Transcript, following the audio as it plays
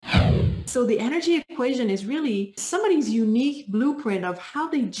So the energy equation is really somebody's unique blueprint of how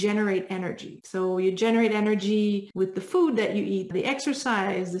they generate energy. So you generate energy with the food that you eat, the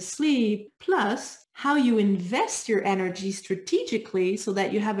exercise, the sleep, plus how you invest your energy strategically so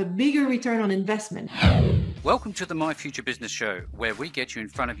that you have a bigger return on investment. Welcome to the My Future Business Show, where we get you in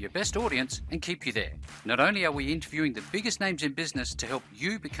front of your best audience and keep you there. Not only are we interviewing the biggest names in business to help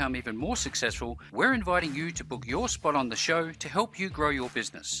you become even more successful, we're inviting you to book your spot on the show to help you grow your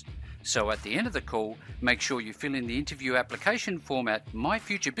business. So at the end of the call, make sure you fill in the interview application form at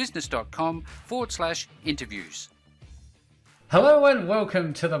myfuturebusiness.com/interviews. Hello and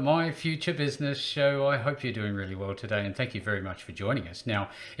welcome to the My Future Business Show. I hope you're doing really well today, and thank you very much for joining us. Now,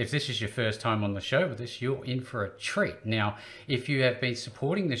 if this is your first time on the show with us, you're in for a treat. Now, if you have been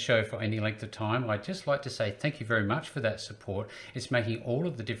supporting the show for any length of time, I'd just like to say thank you very much for that support. It's making all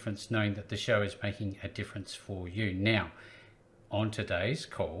of the difference knowing that the show is making a difference for you. Now, on today's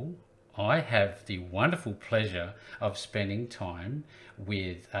call, I have the wonderful pleasure of spending time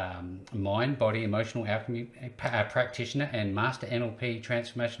with mind, body, emotional alchemy practitioner and master NLP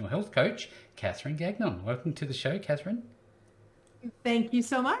transformational health coach, Catherine Gagnon. Welcome to the show, Catherine. Thank you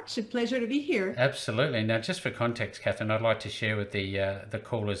so much. A pleasure to be here. Absolutely. Now, just for context, Catherine, I'd like to share with the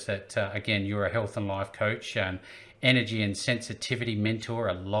callers that, again, you're a health and life coach, energy and sensitivity mentor,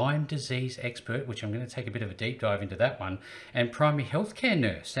 a Lyme disease expert, which I'm going to take a bit of a deep dive into that one, and primary healthcare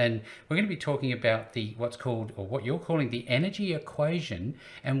nurse. And we're going to be talking about what you're calling the energy equation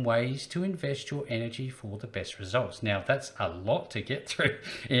and ways to invest your energy for the best results. Now, that's a lot to get through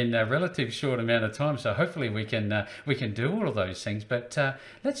in a relatively short amount of time. So hopefully we can do all of those things. But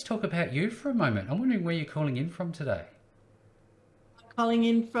let's talk about you for a moment. I'm wondering where you're calling in from today. Calling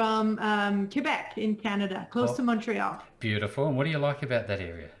in from Quebec in Canada, close to Montreal. Beautiful. And what do you like about that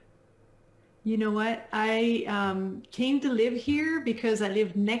area? You know what? I came to live here because I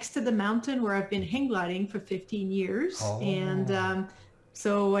live next to the mountain where I've been hang gliding for 15 years. And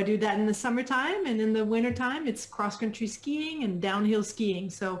so I do that in the summertime, and in the wintertime, it's cross-country skiing and downhill skiing.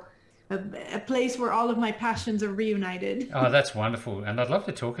 So a place where all of my passions are reunited. Oh, that's wonderful. And I'd love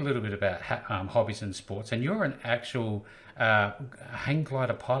to talk a little bit about hobbies and sports. And you're an actual hang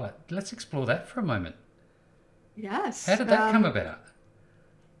glider pilot. Let's explore that for a moment. Yes. How did that come about?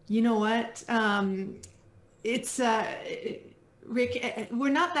 You know what? It's Rick, we're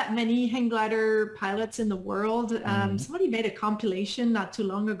not that many hang glider pilots in the world. Somebody made a compilation not too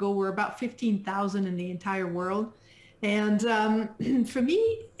long ago. We're about 15,000 in the entire world. And for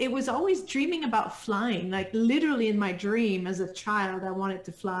me, it was always dreaming about flying. Like literally in my dream as a child, I wanted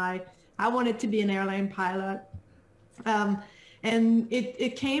to fly. I wanted to be an airline pilot. And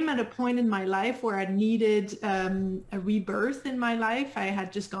it came at a point in my life where I needed a rebirth in my life. I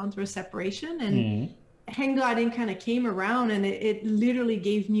had just gone through a separation, and hang gliding kind of came around, and it literally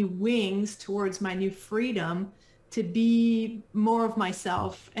gave me wings towards my new freedom to be more of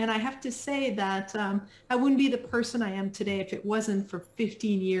myself. And I have to say that I wouldn't be the person I am today if it wasn't for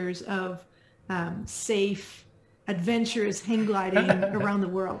 15 years of safe, adventurous hang gliding around the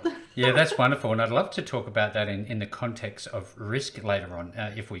world. Yeah, that's wonderful. And I'd love to talk about that in the context of risk later on,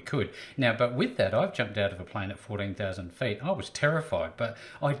 if we could. Now, but with that, I've jumped out of a plane at 14,000 feet. I was terrified, but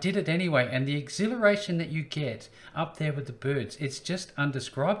I did it anyway. And the exhilaration that you get up there with the birds, it's just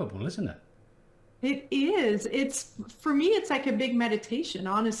undescribable, isn't it? It is. For me, it's like a big meditation,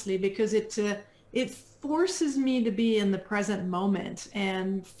 honestly, because it forces me to be in the present moment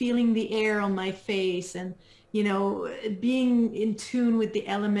and feeling the air on my face, and being in tune with the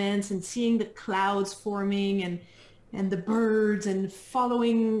elements and seeing the clouds forming and the birds, and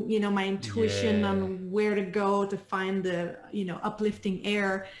following my intuition on where to go to find the uplifting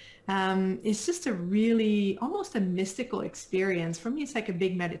air. It's just a really almost a mystical experience. For me, it's like a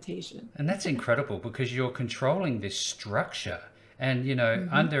big meditation. And that's incredible because you're controlling this structure, and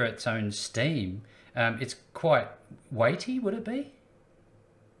under its own steam. It's quite weighty, would it be?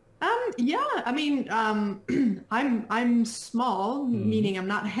 Yeah, I mean, I'm small, meaning I'm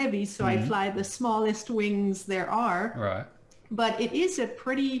not heavy, so I fly the smallest wings there are. Right. But it is a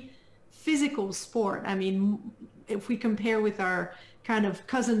pretty physical sport. I mean, if we compare with our kind of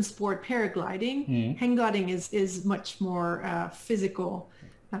cousin sport, paragliding, hang gliding is much more physical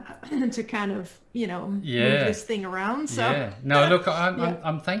to kind of move this thing around. So no, look,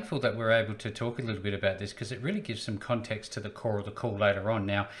 I'm thankful that we're able to talk a little bit about this, because it really gives some context to the core of the call later on.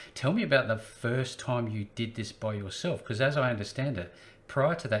 Now, tell me about the first time you did this by yourself, because as I understand it,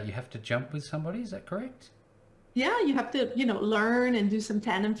 prior to that you have to jump with somebody. Is that correct? Yeah, you have to, learn and do some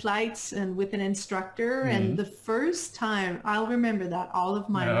tandem flights and with an instructor. And the first time, I'll remember that all of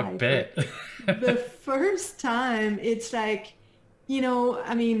my life. I bet. The first time, it's like,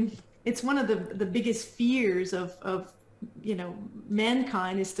 I mean, it's one of the biggest fears of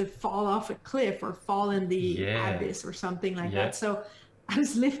mankind is to fall off a cliff or fall in the Yeah. abyss or something like Yeah. that. So I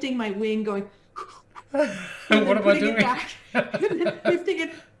was lifting my wing going and What then am I putting it doing? back and then lifting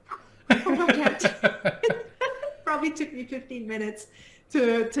it. Oh my God. Probably took me 15 minutes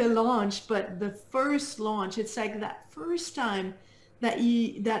to launch, but the first launch, it's like that first time that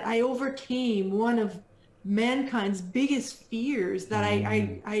I overcame one of mankind's biggest fears, that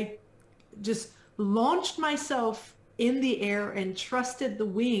I just launched myself in the air and trusted the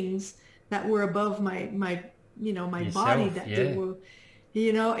wings that were above my body, Yourself, that they yeah. were,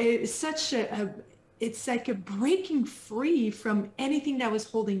 it's such it's like a breaking free from anything that was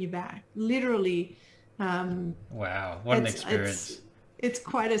holding you back, literally. Wow, what an it's experience. it's it's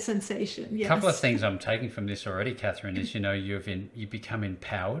quite a sensation. A couple of Yes. things I'm taking from this already, Catherine, is you become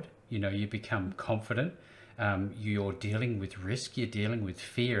empowered. You become confident. You're dealing with risk. You're dealing with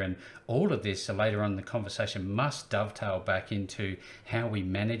fear, and all of this later on in the conversation must dovetail back into how we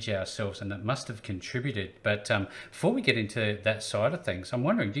manage ourselves, and it must have contributed. But before we get into that side of things, I'm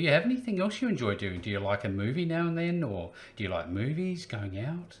wondering, do you have anything else you enjoy doing? Do you like a movie now and then, or do you like movies, going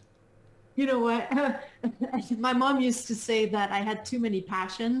out? You know what? My mom used to say that I had too many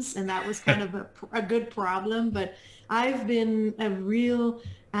passions, and that was kind of a good problem. But I've been a real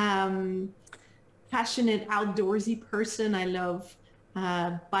passionate outdoorsy person. I love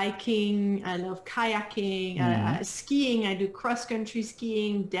biking. I love kayaking, Mm. skiing. I do cross country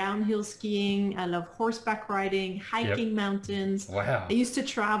skiing, downhill skiing. I love horseback riding, Yep. hiking mountains. I Wow. used to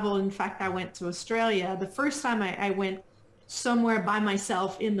travel. In fact, I went to Australia. The first time I went somewhere by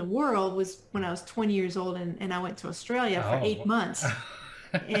myself in the world was when I was 20 years old, and I went to Australia for Oh. 8 months.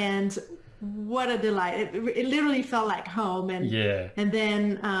 And what a delight. It literally felt like home. And Yeah. and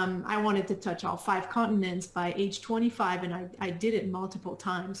then I wanted to touch all 5 continents by age 25, and I did it multiple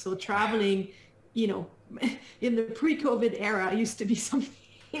times. So traveling, you know, in the pre-COVID era used to be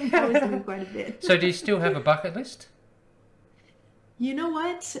something I was doing quite a bit. So do you still have a bucket list? You know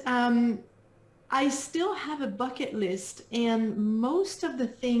what? I still have a bucket list, and most of the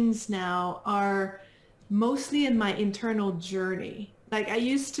things now are mostly in my internal journey. Like I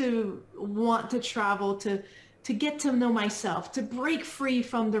used to want to travel to get to know myself, to break free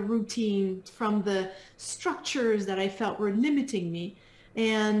from the routine, from the structures that I felt were limiting me.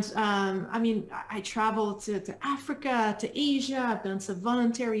 And I mean, I traveled to Africa, to Asia. I've done some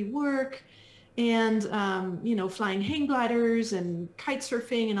voluntary work, and flying hang gliders and kite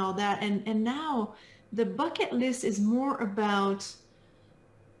surfing and all that. And now the bucket list is more about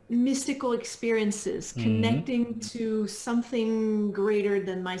mystical experiences, Mm. connecting to something greater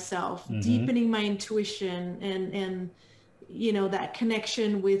than myself, Mm-hmm. deepening my intuition, and that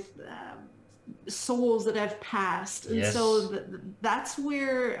connection with souls that I've passed. And so Yes. that's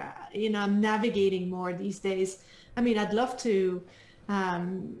where I'm navigating more these days. I mean, I'd love to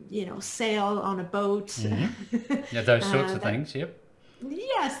sail on a boat. Mm-hmm. Yeah, those sorts of That things. Yep.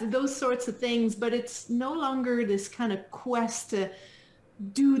 Yes, those sorts of things, but it's no longer this kind of quest to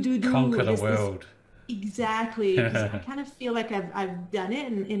do. Conquer the Is this world. exactly? Because I kind of feel like I've done it,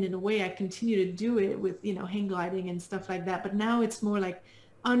 and in a way I continue to do it with hang gliding and stuff like that. But now it's more like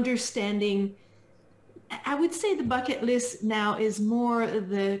understanding. I would say the bucket list now is more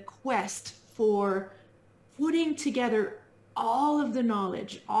the quest for putting together all of the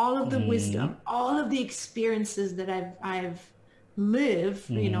knowledge, all of the Mm-hmm. wisdom, all of the experiences that I've lived,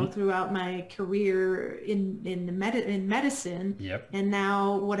 Mm-hmm. throughout my career in medicine, Yep. and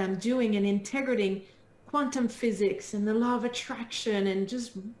now what I'm doing and integrating quantum physics and the law of attraction, and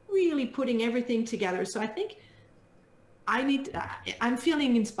just really putting everything together. So I think I'm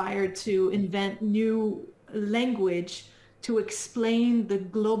feeling inspired to invent new language to explain the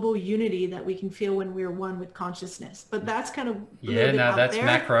global unity that we can feel when we're one with consciousness. But that's kind of a little Yeah, bit no, out that's there.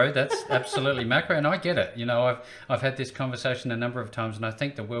 macro. That's absolutely macro, and I get it. I've had this conversation a number of times, and I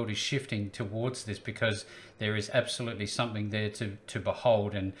think the world is shifting towards this because there is absolutely something there to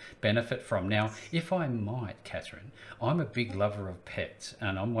behold and benefit from. Now, if I might, Catherine, I'm a big lover of pets,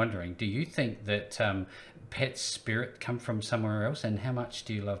 and I'm wondering, do you think that pets' spirit come from somewhere else? And how much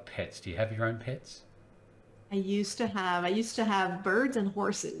do you love pets? Do you have your own pets? I used to have birds and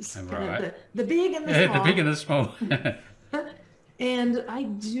horses, All kind of right. the big and the The big and small. the small. And I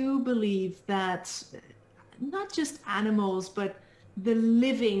do believe that not just animals, but the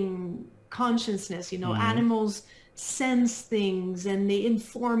living consciousness, Mm-hmm. animals sense things, and they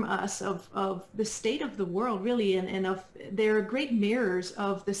inform us of the state of the world, really, and they're great mirrors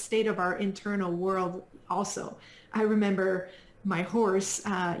of the state of our internal world also. I remember my horse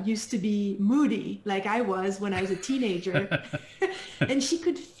used to be moody like I was when I was a teenager. And she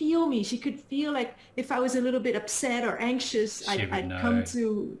could feel me. She could feel like if I was a little bit upset or anxious, She would I'd know. come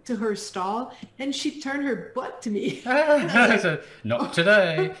to her stall and she'd turn her butt to me. So, not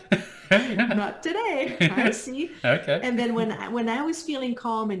today. Not today. I see. Okay. And then when I was feeling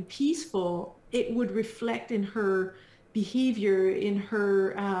calm and peaceful, it would reflect in her behavior, in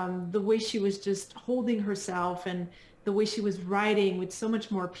her the way she was just holding herself and the way she was riding with so much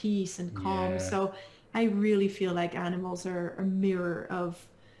more peace and calm. Yeah. So I really feel like animals are a mirror of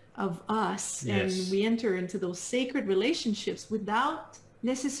us, Yes. and we enter into those sacred relationships without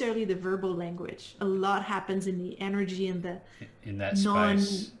necessarily the verbal language. A lot happens in the energy and the In that space.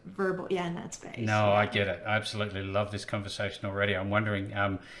 non-verbal, in that space. No, yeah. I get it. I absolutely love this conversation already. I'm wondering,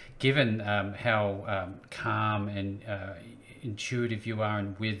 given how calm and intuitive you are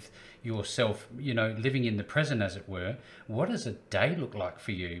and with yourself, living in the present, as it were, what does a day look like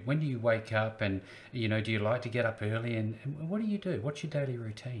for you? When do you wake up, and, do you like to get up early, and what do you do? What's your daily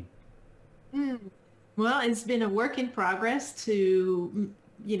routine? Well, it's been a work in progress to,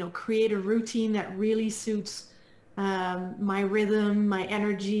 create a routine that really suits my rhythm, my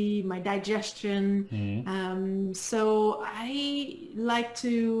energy, my digestion. So I like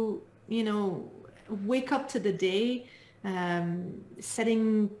to, wake up to the day,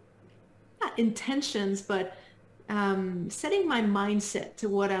 setting not intentions, but setting my mindset to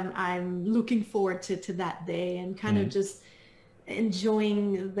what I'm looking forward to that day, and kind of just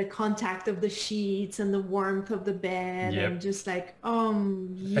enjoying the contact of the sheets and the warmth of the bed. Yep. And just like,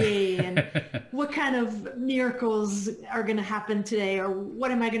 yay. And what kind of miracles are going to happen today, or what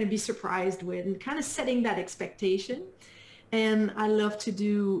am I going to be surprised with, and kind of setting that expectation. And I love to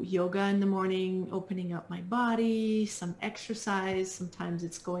do yoga in the morning, opening up my body, some exercise. Sometimes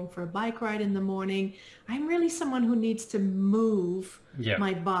it's going for a bike ride in the morning. I'm really someone who needs to move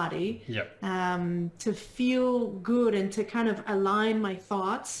my body to feel good and to kind of align my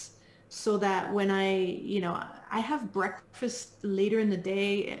thoughts, so that when I have breakfast later in the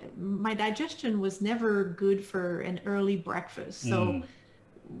day, my digestion was never good for an early breakfast. So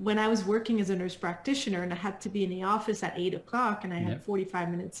when I was working as a nurse practitioner and I had to be in the office at 8 o'clock and I had 45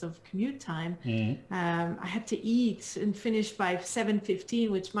 minutes of commute time, I had to eat and finish by 7:15,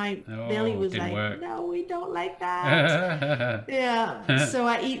 which my belly was like, no, we don't like that. So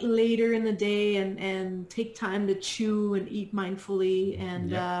I eat later in the day and take time to chew and eat mindfully.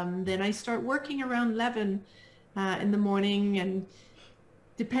 And then I start working around 11 in the morning, and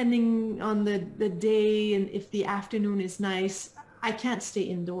depending on the day and if the afternoon is nice, I can't stay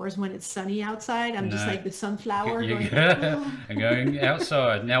indoors when it's sunny outside. I'm just like the sunflower going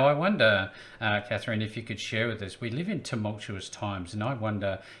outside. Now, I wonder, Catherine, if you could share with us, we live in tumultuous times, and I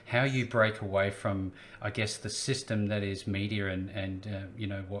wonder how you break away from, I guess, the system that is media and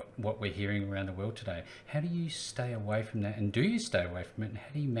what we're hearing around the world today. How do you stay away from that, and do you stay away from it, and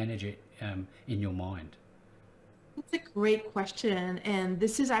how do you manage it in your mind? That's a great question, and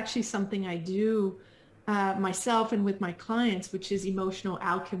this is actually something I do myself and with my clients, which is emotional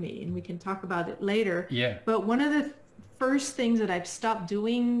alchemy, and we can talk about it later. But one of the first things that I've stopped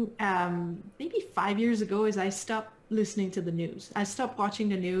doing maybe 5 years ago is I stopped listening to the news. I stopped watching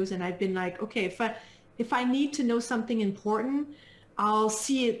the news, and I've been like, okay, if I need to know something important, I'll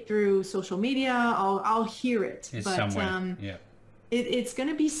see it through social media, I'll hear it. It's but somewhere. It's going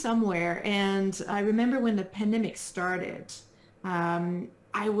to be somewhere. And I remember when the pandemic started,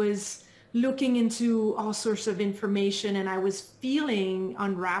 I was looking into all sorts of information, and I was feeling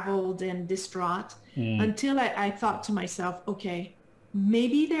unraveled and distraught until I thought to myself, okay,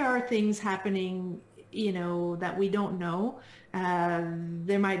 maybe there are things happening, that we don't know.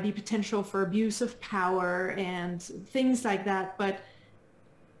 There might be potential for abuse of power and things like that. But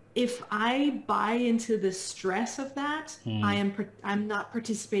if I buy into the stress of that, I'm not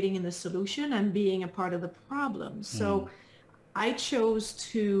participating in the solution. I'm being a part of the problem. So I chose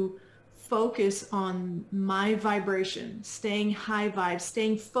to focus on my vibration, staying high vibe,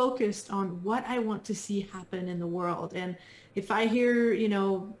 staying focused on what I want to see happen in the world. And if I hear,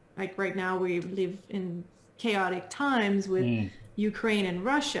 like right now we live in chaotic times with Ukraine and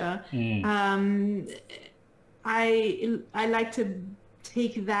Russia, I like to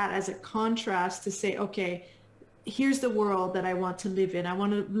take that as a contrast to say, okay, here's the world that I want to live in. I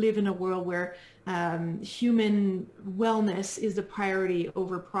want to live in a world where human wellness is the priority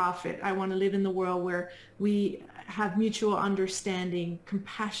over profit. I want to live in the world where we have mutual understanding,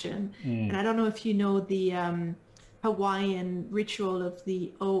 compassion. And I don't know if you know the Hawaiian ritual of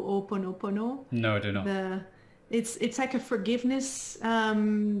the Ho'oponopono. No, I do not. It's like a forgiveness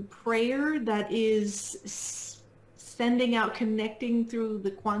prayer that is sending out, connecting through the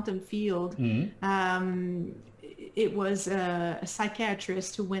quantum field. It was a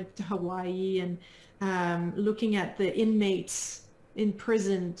psychiatrist who went to Hawaii and looking at the inmates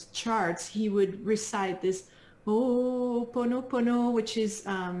imprisoned charts, he would recite this Ho'oponopono, which is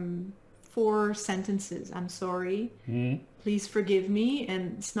 4 sentences. I'm sorry. Please forgive me.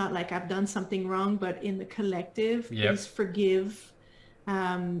 And it's not like I've done something wrong, but in the collective, please forgive.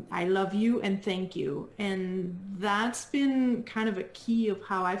 I love you and thank you. And that's been kind of a key of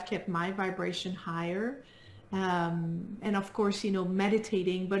how I've kept my vibration higher. And of course, you know,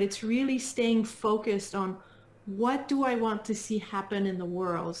 meditating, but it's really staying focused on what do I want to see happen in the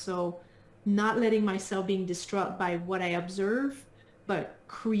world. So not letting myself being distraught by what I observe, but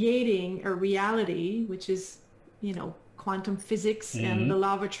creating a reality, which is, you know, quantum physics and the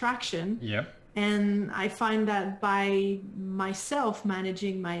law of attraction. And I find that by myself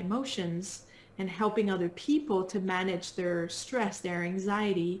managing my emotions and helping other people to manage their stress, their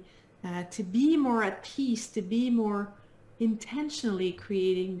anxiety, to be more at peace, to be more intentionally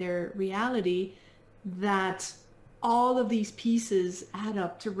creating their reality, that all of these pieces add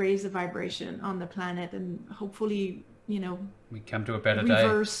up to raise the vibration on the planet and hopefully, you know, we come to a better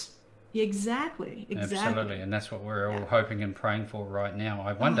reverse. Day. Exactly. Absolutely. And that's what we're all hoping and praying for right now.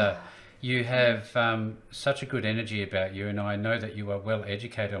 I wonder, you have such a good energy about you, and I know that you are well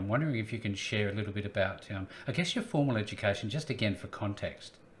educated. I'm wondering if you can share a little bit about, I guess, your formal education, just again for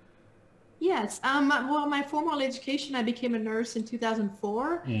context. Yes. Well, my formal education, I became a nurse in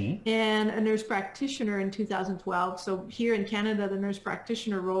 2004 and a nurse practitioner in 2012. So here in Canada, the nurse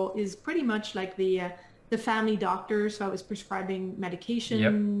practitioner role is pretty much like the family doctor. So I was prescribing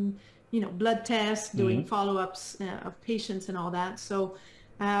medication, you know, blood tests, doing follow-ups of patients and all that. So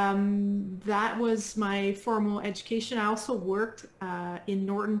that was my formal education. I also worked in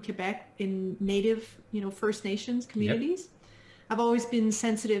Northern Quebec in Native, you know, First Nations communities. I've always been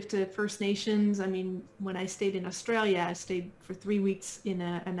sensitive to First Nations. I mean, when I stayed in Australia, I stayed for 3 weeks in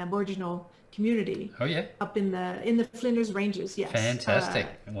an Aboriginal community. Oh yeah. Up in the Flinders Ranges. Yes. Fantastic.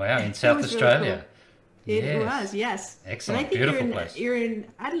 Wow, in South Australia. Really cool. It was, yes. Excellent. And I think beautiful place. You're in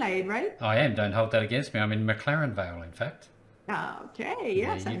Adelaide, right? I am. Don't hold that against me. I'm in McLaren Vale, in fact. Okay.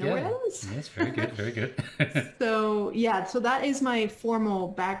 Yes, I know where that is. Yes, very good. Very good. So yeah, so that is my formal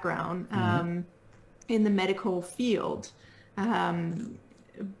background in the medical field.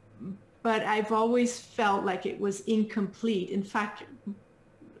 But I've always felt like it was incomplete. In fact,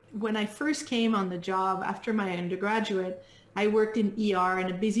 when I first came on the job after my undergraduate, I worked in ER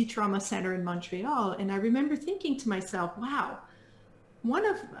in a busy trauma center in Montreal. And I remember thinking to myself, wow, one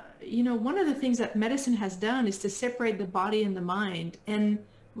of the things that medicine has done is to separate the body and the mind. And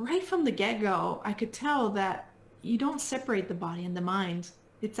right from the get-go, I could tell that you don't separate the body and the mind.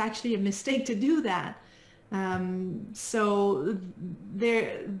 It's actually a mistake to do that. So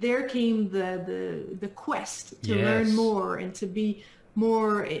there came the quest to learn more and to be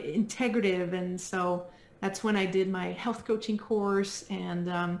more integrative. And so that's when I did my health coaching course and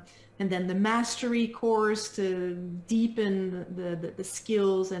then the mastery course to deepen the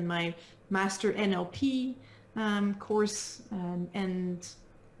skills, and my master NLP course. And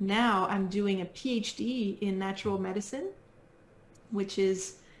now I'm doing a PhD in natural medicine, which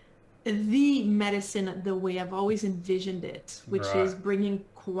is the medicine the way I've always envisioned it, which is bringing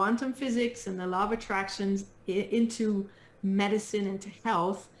quantum physics and the law of attractions into medicine, into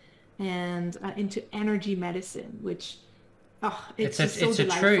health, and into energy medicine, which it's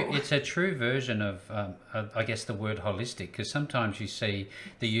a true version of I guess the word holistic, because sometimes you see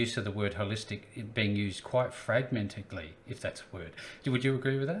the use of the word holistic being used quite fragmentedly, if that's a word. Would you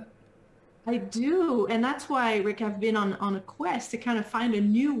agree with that? I do. And that's why, Rick, I've been on a quest to kind of find a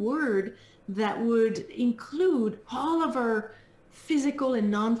new word that would include all of our physical and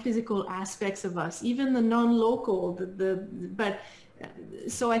non-physical aspects of us, even the non-local,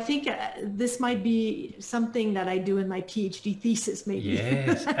 so I think this might be something that I do in my PhD thesis, maybe.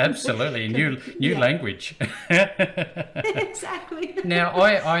 Yes, absolutely. New language. Exactly. Now,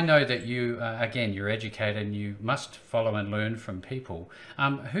 I know that you, again, you're educated and you must follow and learn from people.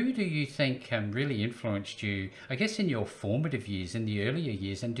 Who do you think really influenced you, I guess, in your formative years, in the earlier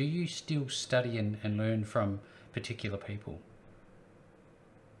years, and do you still study and learn from particular people?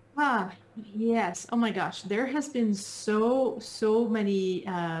 Yes. Oh my gosh. There has been so many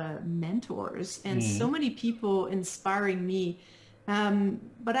mentors and so many people inspiring me.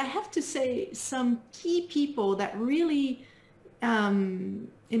 But I have to say some key people that really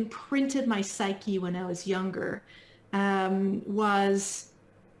imprinted my psyche when I was younger was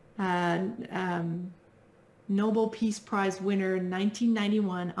Nobel Peace Prize winner in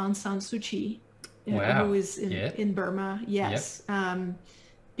 1991, Aung San Suu Kyi. Wow. who is Yeah. in Burma. Yep. Yes,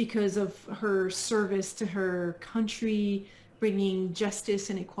 because of her service to her country, bringing justice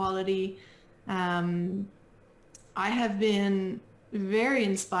and equality. Um, I have been very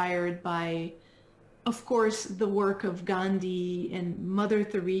inspired by, of course, the work of Gandhi and Mother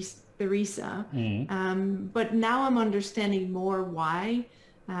Teresa. Mm. But now I'm understanding more why,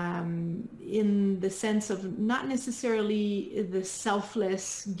 in the sense of not necessarily the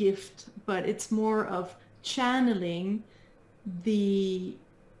selfless gift, but it's more of channeling the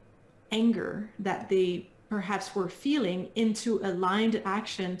anger that they perhaps were feeling into aligned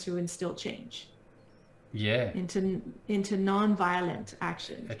action to instill change, Yeah. into non-violent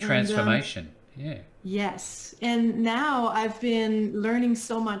action. A And transformation. Yeah. yes, and now I've been learning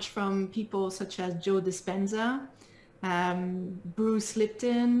so much from people such as Joe Dispenza, Bruce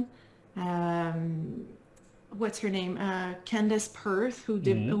Lipton, um, what's her name? Candace Perth,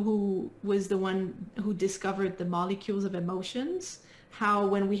 Mm. who was the one who discovered the molecules of emotions. How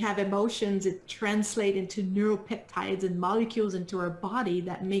when we have emotions, it translates into neuropeptides and molecules into our body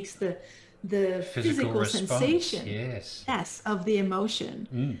that makes the Physical physical response. sensation, Yes. yes, of the emotion.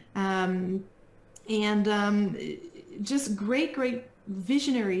 Mm. And just great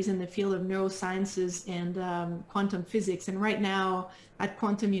visionaries in the field of neurosciences and quantum physics. And right now at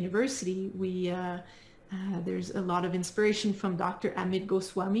Quantum University, we there's a lot of inspiration from Dr. Amit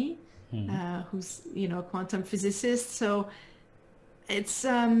Goswami, Mm. who's a quantum physicist. So it's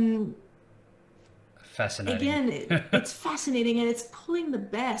Fascinating. again, it's fascinating, and it's pulling the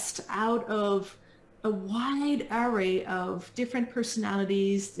best out of a wide array of different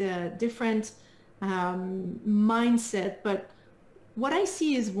personalities, different mindset. But what I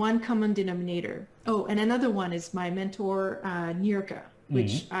see is one common denominator. Oh, and another one is my mentor, Nirka,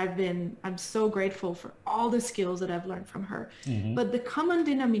 which Mm. I'm so grateful for all the skills that I've learned from her. Mm-hmm. But the common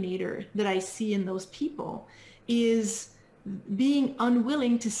denominator that I see in those people is being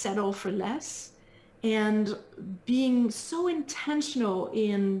unwilling to settle for less and being so intentional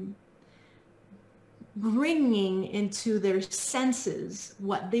in bringing into their senses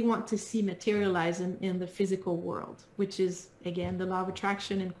what they want to see materialize in the physical world, which is again the law of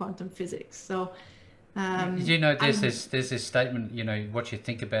attraction and quantum physics. So You know, I'm there's this statement. You know, what you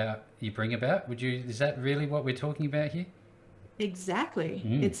think about, you bring about. Would you? Is that really what we're talking about here? exactly,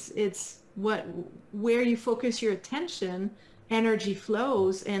 Mm. it's what where you focus your attention, energy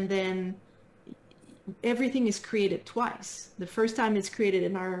flows, and then everything is created twice. The first time it's created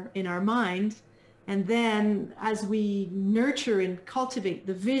in our mind, and then as we nurture and cultivate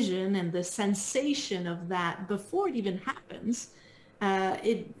the vision and the sensation of that before it even happens,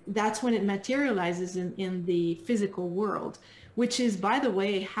 that's when it materializes in the physical world, which is, by the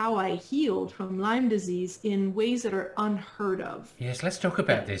way, how I healed from Lyme disease in ways that are unheard of. Yes, let's talk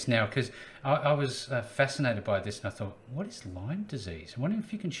about this now, because I was fascinated by this, and I thought, what is Lyme disease? I wonder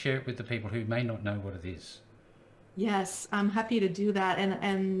if you can share it with the people who may not know what it is. Yes, I'm happy to do that.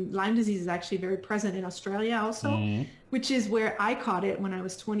 And Lyme disease is actually very present in Australia also, Mm. which is where I caught it when I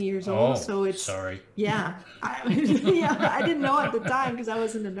was 20 years old. Oh, So it's, sorry. yeah, yeah, I didn't know at the time because I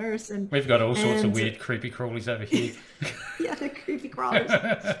wasn't a nurse. We've got all sorts of And weird, creepy crawlies over here. yeah, the creepy crawlers.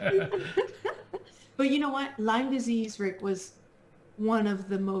 But you know what? Lyme disease, Rick, was one of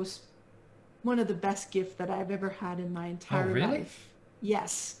the most, one of the best gifts that I've ever had in my Oh, entire really? life.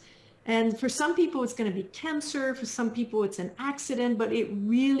 Yes. And for some people, it's going to be cancer. For some people, it's an accident. But it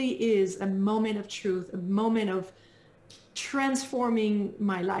really is a moment of truth, a moment of transforming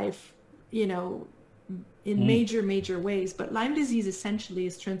my life, in Mm. major ways. But Lyme disease essentially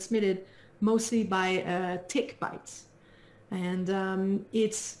is transmitted mostly by tick bites. And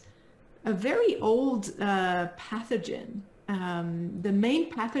it's a very old pathogen. The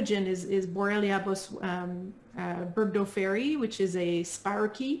main pathogen is Borrelia burgdorferi, which is a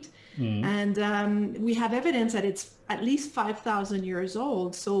spirochete. Mm. And we have evidence that it's at least 5,000 years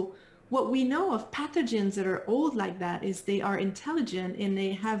old. So what we know of pathogens that are old like that is they are intelligent and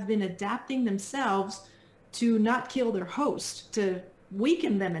they have been adapting themselves to not kill their host, to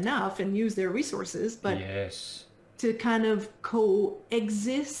weaken them enough and use their resources, but Yes. to kind of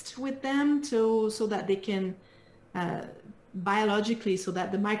coexist with them so that they can biologically, so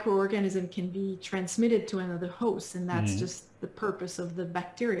that the microorganism can be transmitted to another host. And that's just the purpose of the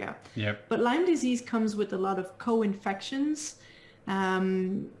bacteria. Yep. But Lyme disease comes with a lot of co-infections.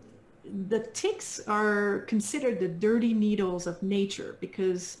 The ticks are considered the dirty needles of nature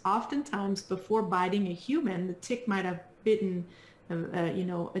because oftentimes before biting a human, the tick might have bitten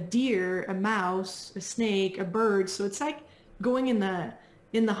a deer, a mouse, a snake, a bird. So it's like going in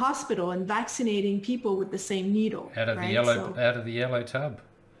the hospital and vaccinating people with the same needle, Out of the right? yellow, So out of the yellow tub.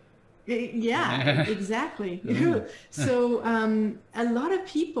 Yeah, exactly. So a lot of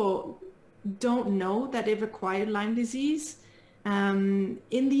people don't know that they've acquired Lyme disease. In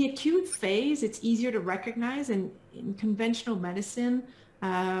the acute phase, it's easier to recognize, and in conventional medicine,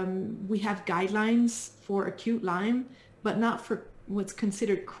 we have guidelines for acute Lyme, but not for what's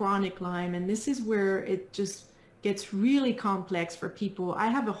considered chronic Lyme. And this is where it just gets really complex for people. I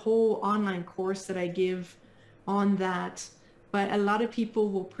have a whole online course that I give on that, but a lot of people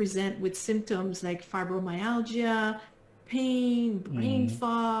will present with symptoms like fibromyalgia, pain, brain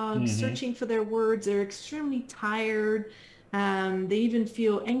fog, searching for their words. They're extremely tired. They even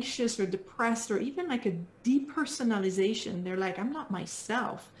feel anxious or depressed, or even like a depersonalization. They're like, I'm not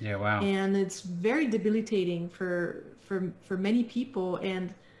myself. Yeah, wow. And it's very debilitating for many people.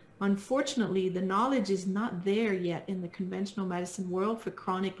 And unfortunately, the knowledge is not there yet in the conventional medicine world for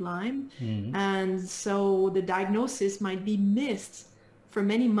chronic Lyme. And so the diagnosis might be missed for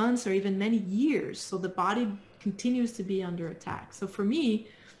many months or even many years. So the body continues to be under attack. So for me,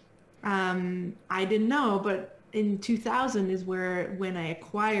 I didn't know, but in 2000 is when I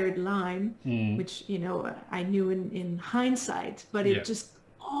acquired Lyme, which, you know, I knew in hindsight, but it just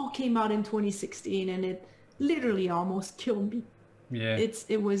all came out in 2016, and it literally almost killed me. Yeah.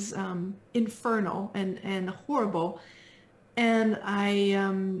 It was infernal and horrible. And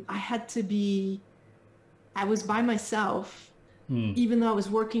I had to be, I was by myself. Even though I was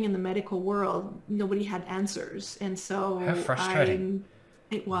working in the medical world, nobody had answers. And so how frustrating.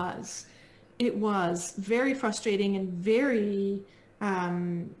 It was very frustrating and very,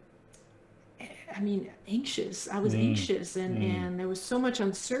 anxious. I was anxious, and there was so much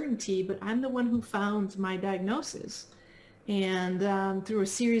uncertainty, but I'm the one who found my diagnosis. And through a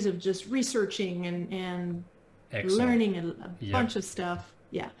series of just researching and learning a bunch of stuff.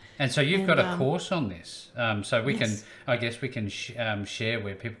 Yeah. And so you've got a course on this. So we can, I guess we can share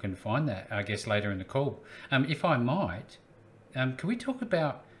where people can find that, I guess, later in the call. If I might, can we talk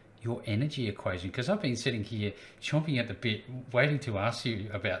about your energy equation? Because I've been sitting here chomping at the bit, waiting to ask you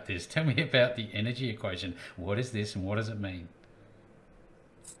about this. Tell me about the energy equation. What is this and what does it mean?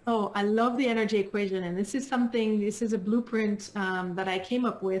 Oh, I love the energy equation. And this is a blueprint that I came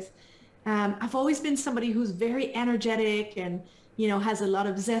up with. I've always been somebody who's very energetic and, you know, has a lot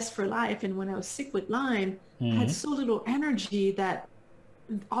of zest for life. And when I was sick with Lyme, I had so little energy that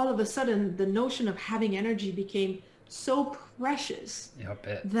all of a sudden the notion of having energy became so precious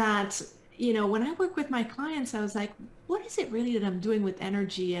that, you know, when I work with my clients, I was like, what is it really that I'm doing with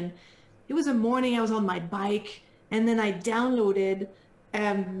energy? And it was a morning I was on my bike, and then I downloaded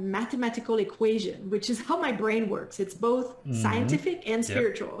a mathematical equation, which is how my brain works. It's both scientific and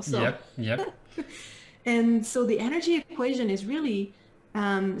spiritual. So, and so the energy equation is really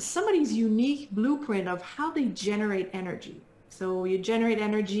somebody's unique blueprint of how they generate energy. So you generate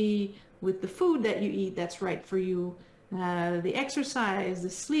energy with the food that you eat that's right for you, the exercise, the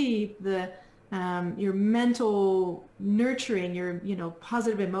sleep, your mental nurturing, your, you know,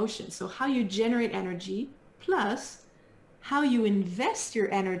 positive emotions. So how you generate energy, plus how you invest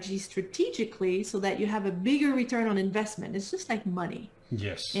your energy strategically so that you have a bigger return on investment. It's just like money.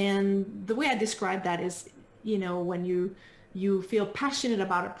 Yes. And the way I describe that is, you know, when you feel passionate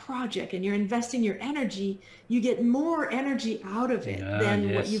about a project and you're investing your energy, you get more energy out of it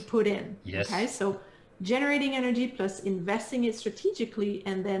than what you put in. Yes. Okay. So generating energy plus investing it strategically,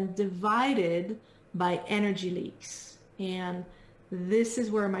 and then divided by energy leaks. And this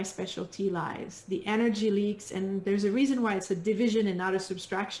is where my specialty lies, the energy leaks. And there's a reason why it's a division and not a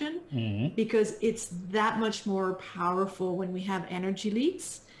subtraction, because it's that much more powerful when we have energy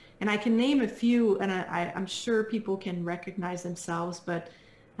leaks. And I can name a few, and I'm sure people can recognize themselves, but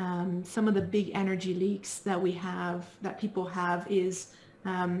some of the big energy leaks that people have is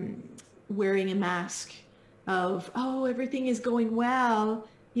wearing a mask of, oh, everything is going well,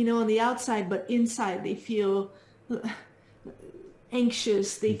 you know, on the outside, but inside they feel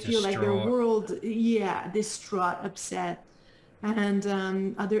anxious. They feel like their world, distraught, upset. And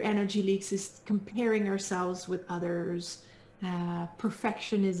other energy leaks is comparing ourselves with others,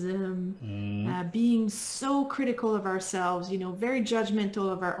 perfectionism, being so critical of ourselves, you know, very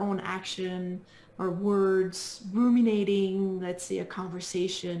judgmental of our own action or words, ruminating, let's say, a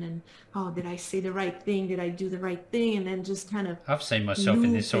conversation, and, oh, did I say the right thing? Did I do the right thing? And then just kind of... I've seen myself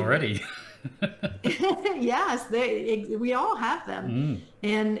in this already. Yes, we all have them.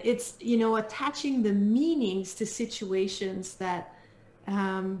 And it's, you know, attaching the meanings to situations that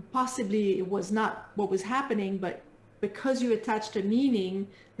possibly it was not what was happening, but because you attached a meaning,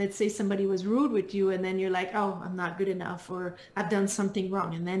 let's say somebody was rude with you, and then you're like, oh, I'm not good enough, or I've done something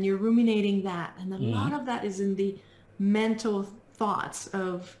wrong. And then you're ruminating that. And a lot of that is in the mental thoughts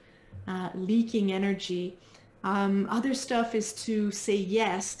of leaking energy. Other stuff is to say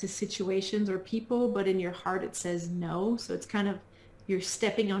yes to situations or people, but in your heart it says no. So it's kind of, you're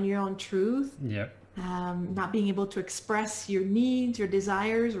stepping on your own truth. Yep. Not being able to express your needs, your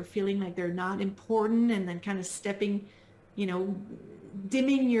desires, or feeling like they're not important, and then kind of stepping,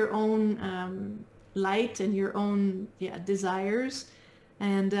 dimming your own light and your own desires,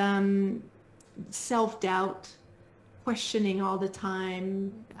 and self-doubt, questioning all the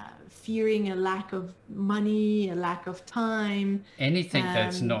time, fearing a lack of money, a lack of time. Anything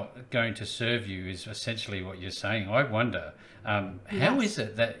that's not going to serve you is essentially what you're saying. I wonder, how Yes. is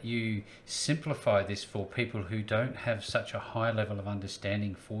it that you simplify this for people who don't have such a high level of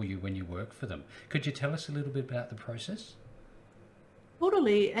understanding for you when you work for them? Could you tell us a little bit about the process?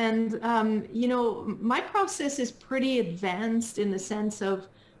 Totally. And, my process is pretty advanced in the sense of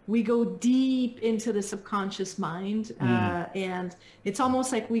we go deep into the subconscious mind. And it's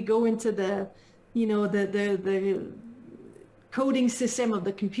almost like we go into the coding system of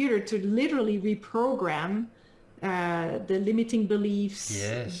the computer to literally reprogram the limiting beliefs,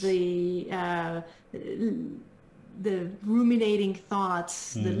 Yes. the ruminating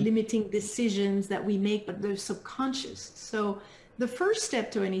thoughts, the limiting decisions that we make, but they're subconscious. So the first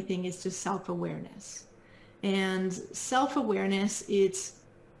step to anything is just self-awareness. And self-awareness, it's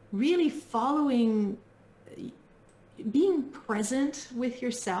really following, being present with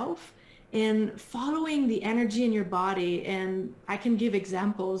yourself and following the energy in your body. And I can give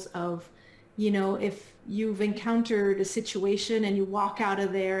examples of, if you've encountered a situation and you walk out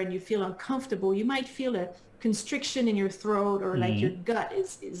of there and you feel uncomfortable, you might feel a constriction in your throat, or like your gut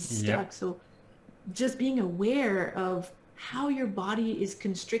is stuck. Yep. So just being aware of how your body is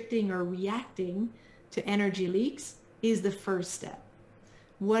constricting or reacting to energy leaks is the first step.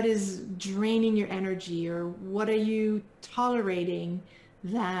 What is draining your energy, or what are you tolerating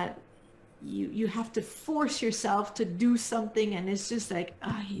that you have to force yourself to do something, and it's just like,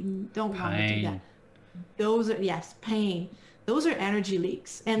 you don't want to do that. Those are, yes, pain. Those are energy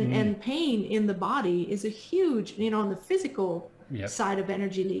leaks. And pain in the body is a huge, on the physical side of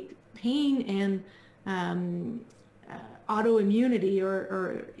energy leak, pain and autoimmunity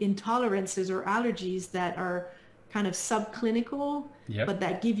or intolerances or allergies that are kind of subclinical, but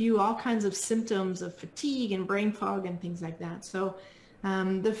that give you all kinds of symptoms of fatigue and brain fog and things like that. So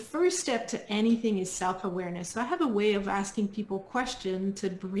the first step to anything is self-awareness. So I have a way of asking people questions to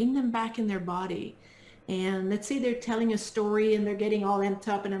bring them back in their body. And let's say they're telling a story and they're getting all amped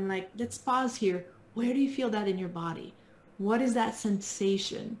up, and I'm like, let's pause here. Where do you feel that in your body? What is that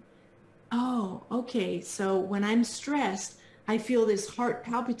sensation? Oh, okay. So when I'm stressed, I feel this heart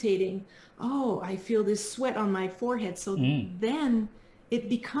palpitating. Oh, I feel this sweat on my forehead. So then it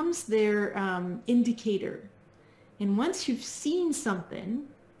becomes their indicator. And once you've seen something,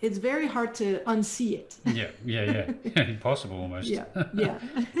 it's very hard to unsee it. Yeah. Impossible almost. Yeah.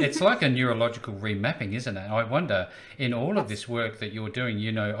 It's like a neurological remapping, isn't it? I wonder, in all of this work that you're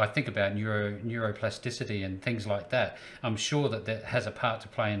doing, I think about neuroplasticity and things like that. I'm sure that has a part to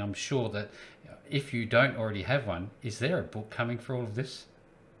play, and I'm sure that if you don't already have one, is there a book coming for all of this?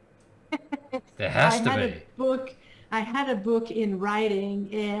 There has to be. I had a book in writing,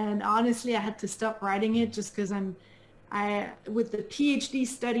 and honestly, I had to stop writing it just because with the PhD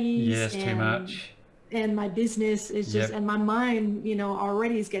studies. Yes, too much. And my business is just, and my mind,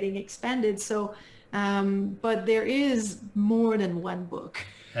 already is getting expanded. So, but there is more than one book.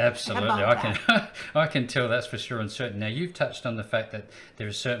 Absolutely. I can tell, that's for sure and certain. Now, you've touched on the fact that there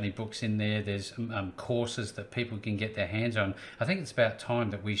are certainly books in there. There's courses that people can get their hands on. I think it's about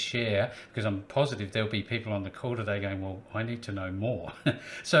time that we share, because I'm positive there'll be people on the call today going, well, I need to know more.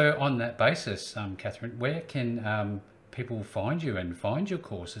 So on that basis, Catherine, where can people find you and find your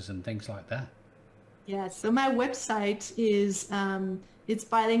courses and things like that? Yeah, so my website is, it's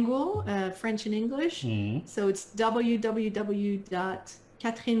bilingual, French and English. So it's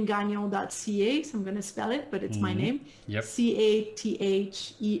www.catherinegagnon.ca. So I'm going to spell it, but it's my name. Yep.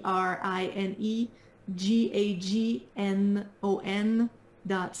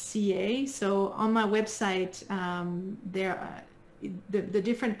 CATHERENEGAGNON.ca. So on my website, the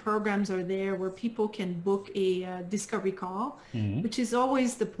different programs are there where people can book a discovery call, which is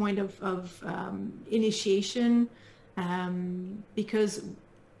always the point of initiation, because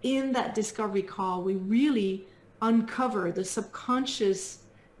in that discovery call, we really uncover the subconscious.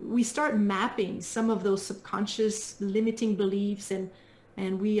 We start mapping some of those subconscious limiting beliefs, and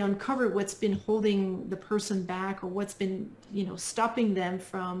we uncover what's been holding the person back, or what's been, stopping them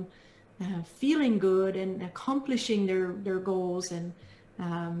from feeling good and accomplishing their goals, and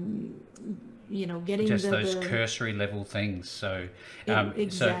getting just those cursory level things. So exactly.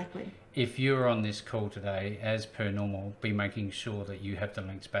 So if you're on this call today, as per normal, be making sure that you have the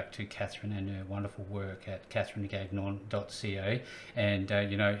links back to Catherine and her wonderful work at catherinegagnon.ca. And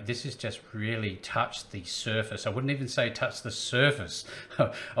this has just really touched the surface. I wouldn't even say touch the surface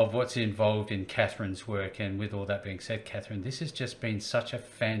of what's involved in Catherine's work. And with all that being said, Catherine, this has just been such a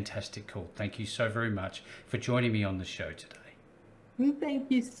fantastic call. Thank you so very much for joining me on the show today. Thank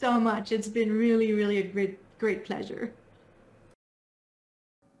you so much. It's been really, really a great pleasure.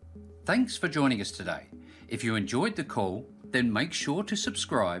 Thanks for joining us today. If you enjoyed the call, then make sure to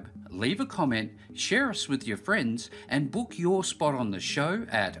subscribe, leave a comment, share us with your friends, and book your spot on the show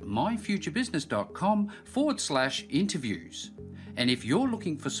at myfuturebusiness.com/interviews. And if you're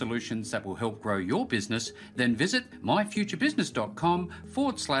looking for solutions that will help grow your business, then visit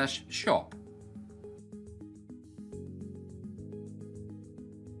myfuturebusiness.com/shop.